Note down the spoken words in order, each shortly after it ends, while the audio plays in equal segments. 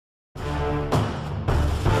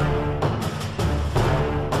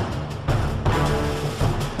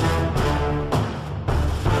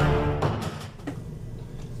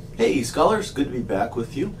Hey scholars, good to be back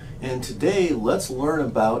with you. And today let's learn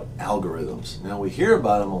about algorithms. Now we hear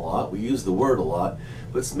about them a lot, we use the word a lot,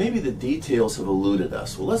 but maybe the details have eluded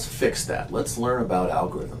us. Well, let's fix that. Let's learn about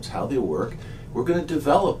algorithms, how they work. We're going to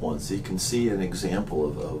develop one so you can see an example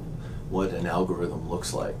of what an algorithm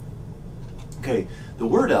looks like. Okay, the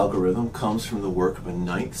word algorithm comes from the work of a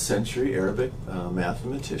 9th century Arabic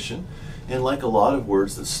mathematician, and like a lot of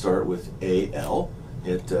words that start with A-L,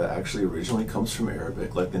 it actually originally comes from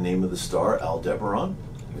Arabic, like the name of the star, Aldebaran.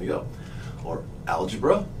 There you go. Or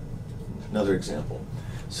algebra, another example.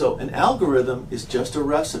 So an algorithm is just a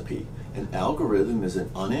recipe. An algorithm is an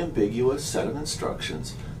unambiguous set of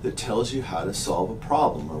instructions that tells you how to solve a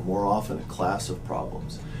problem, or more often a class of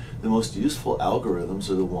problems. The most useful algorithms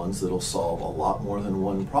are the ones that will solve a lot more than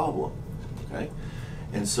one problem. Okay?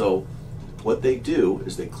 And so what they do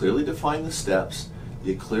is they clearly define the steps,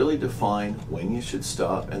 they clearly define when you should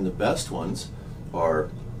stop, and the best ones are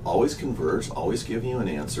always converge, always give you an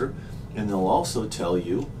answer, and they'll also tell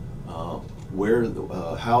you how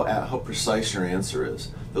precise your answer is.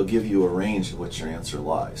 They'll give you a range in which your answer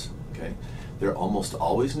lies. Okay? They're almost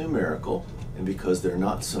always numerical, and because they're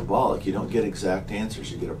not symbolic, you don't get exact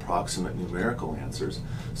answers, you get approximate numerical answers.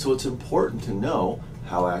 So it's important to know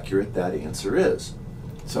how accurate that answer is.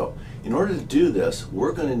 So in order to do this,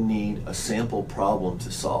 we're going to need a sample problem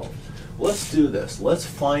to solve. Let's do this. Let's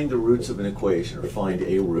find the roots of an equation, or find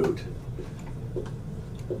a root.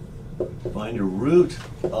 Find a root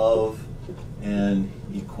of an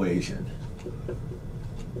equation.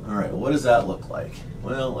 All right, what does that look like?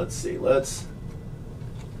 Well, let's see. Let's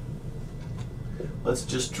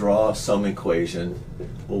just draw some equation.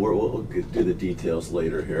 We'll do the details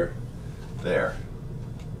later here. There.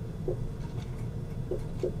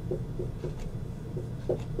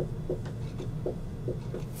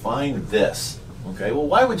 Find this. Okay, well,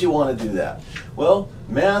 why would you want to do that? Well,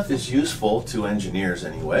 math is useful to engineers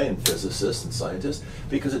anyway, and physicists and scientists,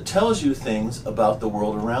 because it tells you things about the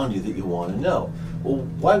world around you that you want to know. Well,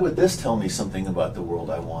 why would this tell me something about the world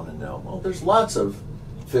I want to know? Well, there's lots of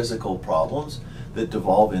physical problems that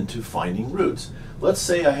devolve into finding roots. Let's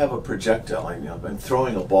say I have a projectile, I'm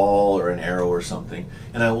throwing a ball or an arrow or something,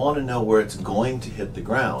 and I want to know where it's going to hit the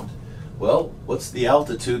ground. Well, what's the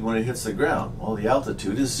altitude when it hits the ground? Well, the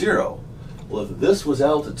altitude is 0. Well, if this was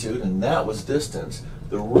altitude and that was distance,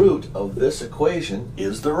 the root of this equation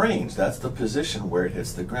is the range. That's the position where it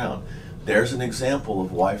hits the ground. There's an example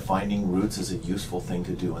of why finding roots is a useful thing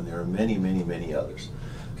to do, and there are many, many, many others.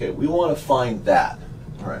 Okay, we want to find that.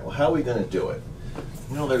 All right, well, how are we going to do it?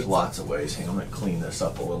 You know, there's lots of ways. Hang on, I'm going to clean this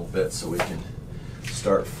up a little bit so we can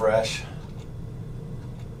start fresh.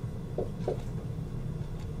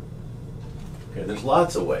 Okay, there's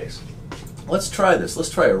lots of ways. Let's try this. Let's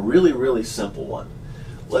try a really, really simple one.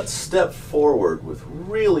 Let's step forward with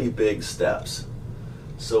really big steps.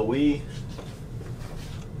 So we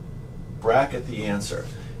bracket the answer.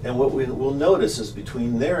 And what we'll notice is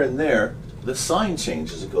between there and there, the sign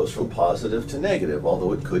changes. It goes from positive to negative,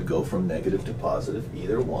 although it could go from negative to positive,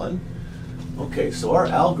 either one. Okay, so our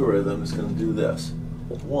algorithm is going to do this.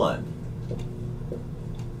 1.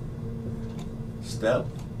 Step,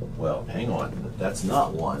 well, hang on, that's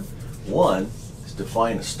not 1. 1 is to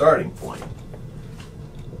find a starting point.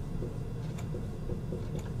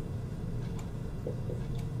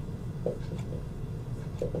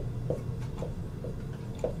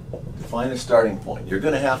 Find a starting point. You're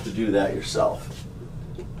going to have to do that yourself.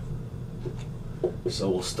 So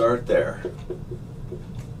we'll start there.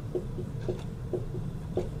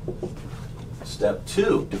 Step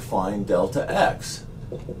 2, define delta x.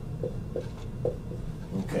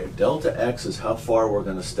 Okay, delta x is how far we're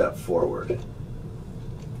going to step forward.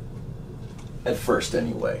 At first,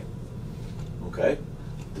 anyway. Okay?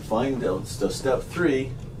 Define delta. So step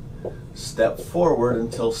 3, step forward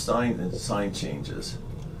until sign changes.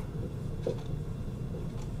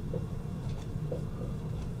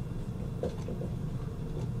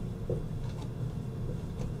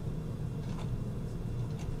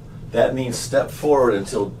 That means step forward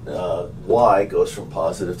until y goes from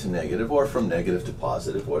positive to negative, or from negative to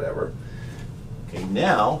positive, whatever. Okay,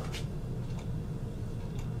 now,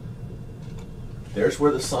 there's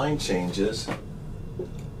where the sign changes.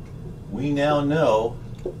 We now know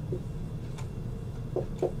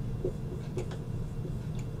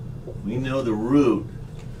the root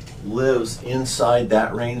lives inside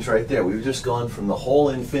that range right there. We've just gone from the whole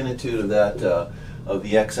infinitude of that of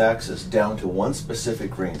the x-axis down to one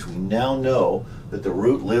specific range. We now know that the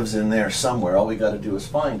root lives in there somewhere. All we got to do is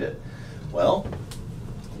find it. Well,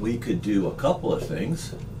 we could do a couple of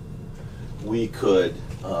things. We could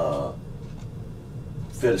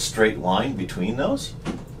fit a straight line between those.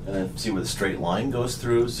 and then see where the straight line goes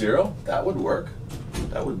through 0? That would work.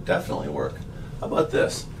 That would definitely work. How about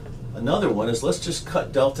this? Another one is, let's just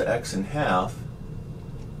cut delta x in half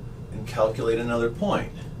and calculate another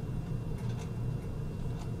point.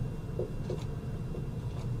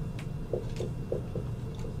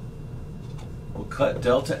 We'll cut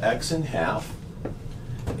delta x in half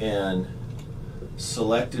and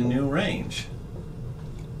select a new range.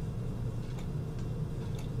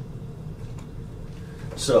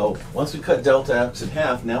 So once we cut delta x in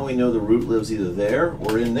half, now we know the root lives either there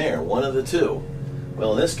or in there, one of the two.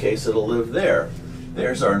 Well, in this case, it'll live there.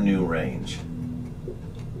 There's our new range.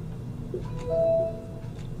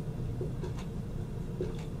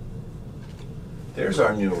 There's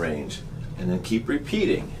our new range. And then keep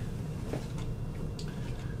repeating.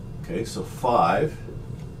 Okay, so 5.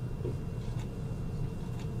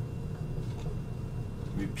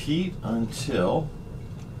 Repeat until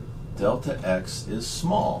delta x is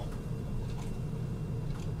small.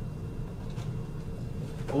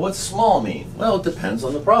 Well, what's small mean? Well, it depends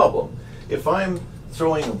on the problem. If I'm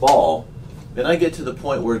throwing a ball, and I get to the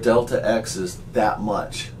point where delta x is that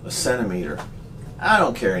much, a centimeter, I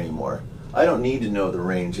don't care anymore. I don't need to know the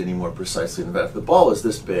range any more precisely than that. If the ball is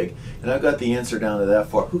this big, and I've got the answer down to that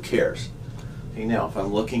far, who cares? Okay, now, if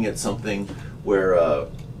I'm looking at something where a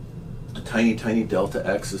tiny, tiny delta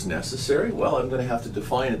x is necessary, well, I'm going to have to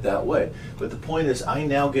define it that way. But the point is, I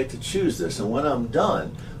now get to choose this, and when I'm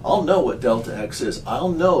done, I'll know what delta x is. I'll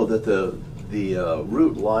know that the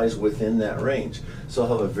root lies within that range. So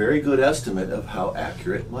I'll have a very good estimate of how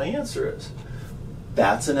accurate my answer is.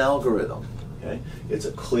 That's an algorithm. Okay? It's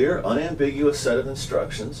a clear, unambiguous set of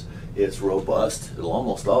instructions. It's robust. It'll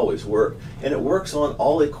almost always work. And it works on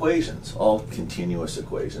all equations, all continuous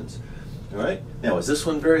equations. All right? Now, is this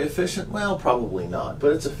one very efficient? Well, probably not,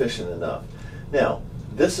 but it's efficient enough. Now,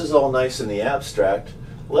 this is all nice in the abstract.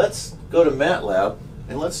 Let's go to Matlab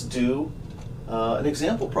and let's do an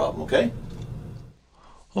example problem, okay?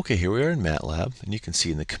 Okay, here we are in Matlab, and you can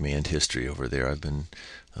see in the command history over there, I've been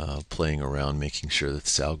playing around making sure that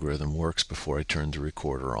this algorithm works before I turn the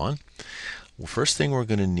recorder on. Well, first thing we're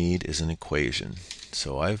going to need is an equation.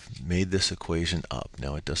 So I've made this equation up.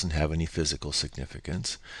 Now it doesn't have any physical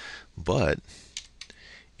significance, but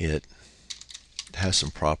it has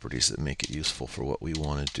some properties that make it useful for what we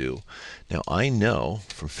want to do. Now I know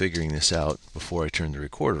from figuring this out before I turn the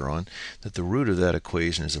recorder on that the root of that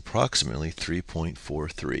equation is approximately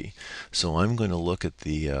 3.43. So I'm going to look at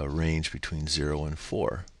the range between 0 and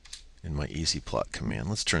 4 in my EasyPlot command.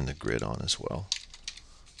 Let's turn the grid on as well.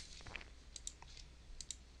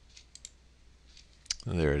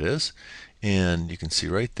 There it is. And you can see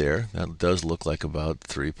right there, that does look like about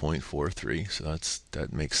 3.43, so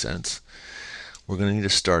that makes sense. We're going to need a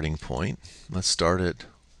starting point. Let's start at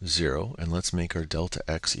 0, and let's make our delta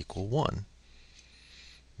x equal 1.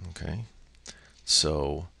 Okay,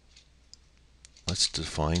 so let's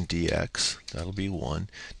define dx. That'll be 1.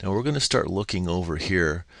 Now we're going to start looking over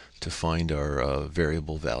here to find our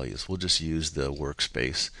variable values. We'll just use the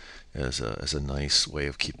workspace as a nice way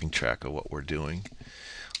of keeping track of what we're doing.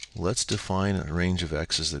 Let's define a range of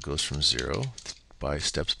x's that goes from 0 by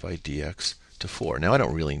steps by dx to 4. Now I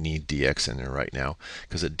don't really need dx in there right now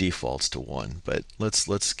because it defaults to 1, but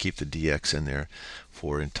let's keep the dx in there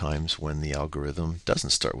for in times when the algorithm doesn't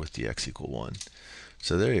start with dx equal 1.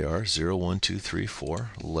 So there you are, 0, 1, 2, 3, 4.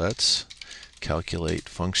 Let's calculate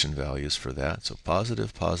function values for that. So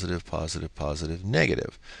positive, positive, positive, positive,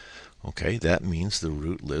 negative. Okay, that means the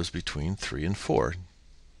root lives between 3 and 4,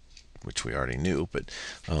 which we already knew, but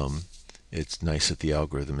it's nice that the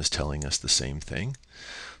algorithm is telling us the same thing.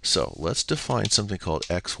 So let's define something called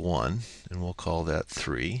x1, and we'll call that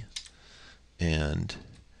 3, and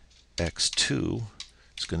x2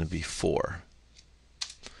 is going to be 4.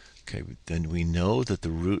 Okay, then we know that the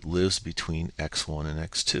root lives between x1 and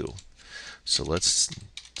x2. So let's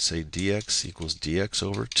say dx equals dx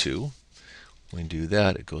over 2. When we do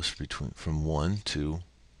that, it goes from 1 to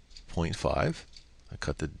 0.5. I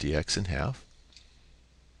cut the dx in half,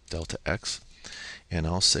 delta x, and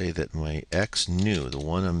I'll say that my x new,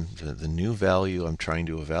 the new value I'm trying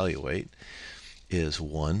to evaluate, is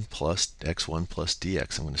 1 plus x1 plus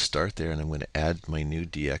dx. I'm going to start there and I'm going to add my new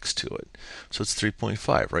dx to it. So it's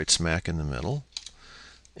 3.5, right smack in the middle,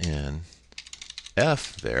 and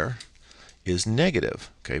f there is negative,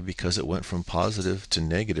 okay, because it went from positive to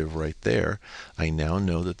negative right there. I now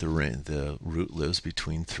know that the root lives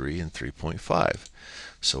between 3 and 3.5.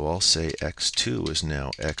 So I'll say x2 is now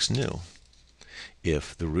x new.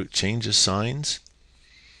 If the root changes signs,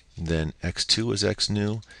 then x2 is x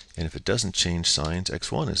new, and if it doesn't change signs,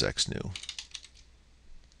 x1 is x new.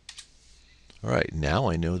 All right, now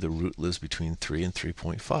I know the root lives between 3 and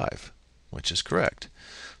 3.5, which is correct.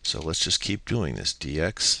 So let's just keep doing this.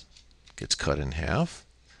 dx gets cut in half,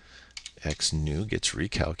 x new gets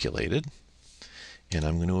recalculated, and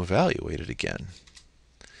I'm going to evaluate it again.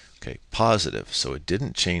 Okay, positive, so it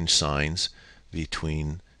didn't change signs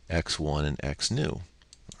between x1 and x new.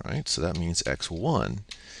 All right, so that means x1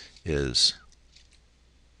 is,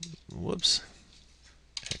 whoops,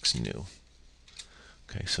 x new.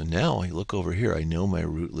 Okay, so now I look over here, I know my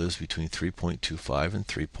root lives between 3.25 and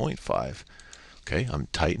 3.5. Okay, I'm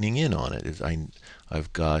tightening in on it.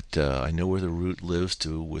 I've got, I know where the root lives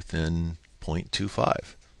to within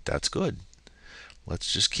 0.25. That's good.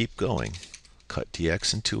 Let's just keep going. Cut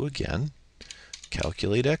dx in 2 again,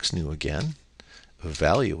 calculate x new again,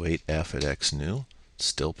 evaluate f at x new,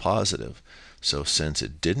 still positive. So since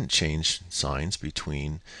it didn't change signs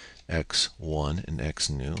between x1 and x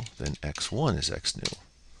new, then x1 is x new.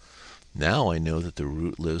 Now I know that the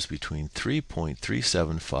root lives between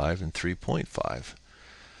 3.375 and 3.5.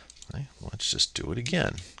 Okay, let's just do it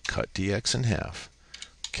again. Cut dx in half,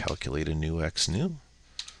 calculate a new x new,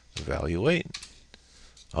 evaluate.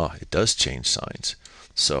 Ah, it does change signs.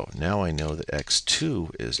 So now I know that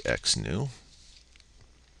x2 is x new.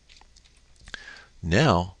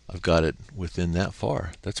 Now I've got it within that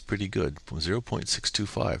far. That's pretty good. From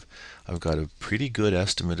 0.625, I've got a pretty good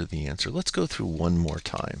estimate of the answer. Let's go through one more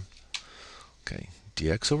time. Okay,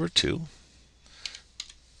 dx over 2,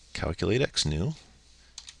 calculate x new,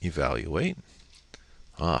 evaluate.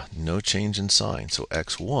 Ah, no change in sign, so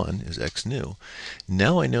x1 is x new.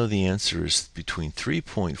 Now I know the answer is between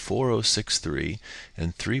 3.4063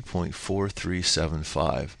 and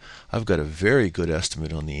 3.4375. I've got a very good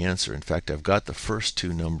estimate on the answer. In fact, I've got the first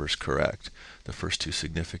two numbers correct, the first two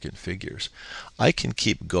significant figures. I can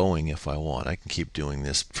keep going if I want. I can keep doing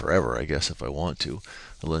this forever, I guess, if I want to,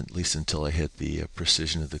 at least until I hit the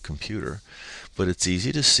precision of the computer. But it's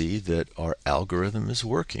easy to see that our algorithm is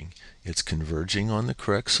working. It's converging on the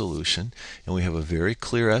correct solution, and we have a very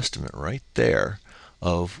clear estimate right there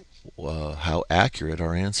of how accurate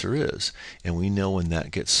our answer is. And we know when that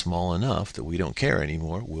gets small enough that we don't care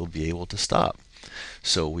anymore, we'll be able to stop.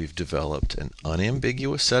 So we've developed an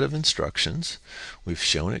unambiguous set of instructions. We've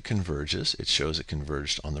shown it converges. It shows it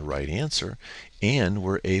converged on the right answer, and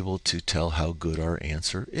we're able to tell how good our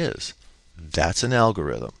answer is. That's an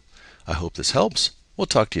algorithm. I hope this helps. We'll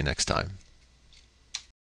talk to you next time.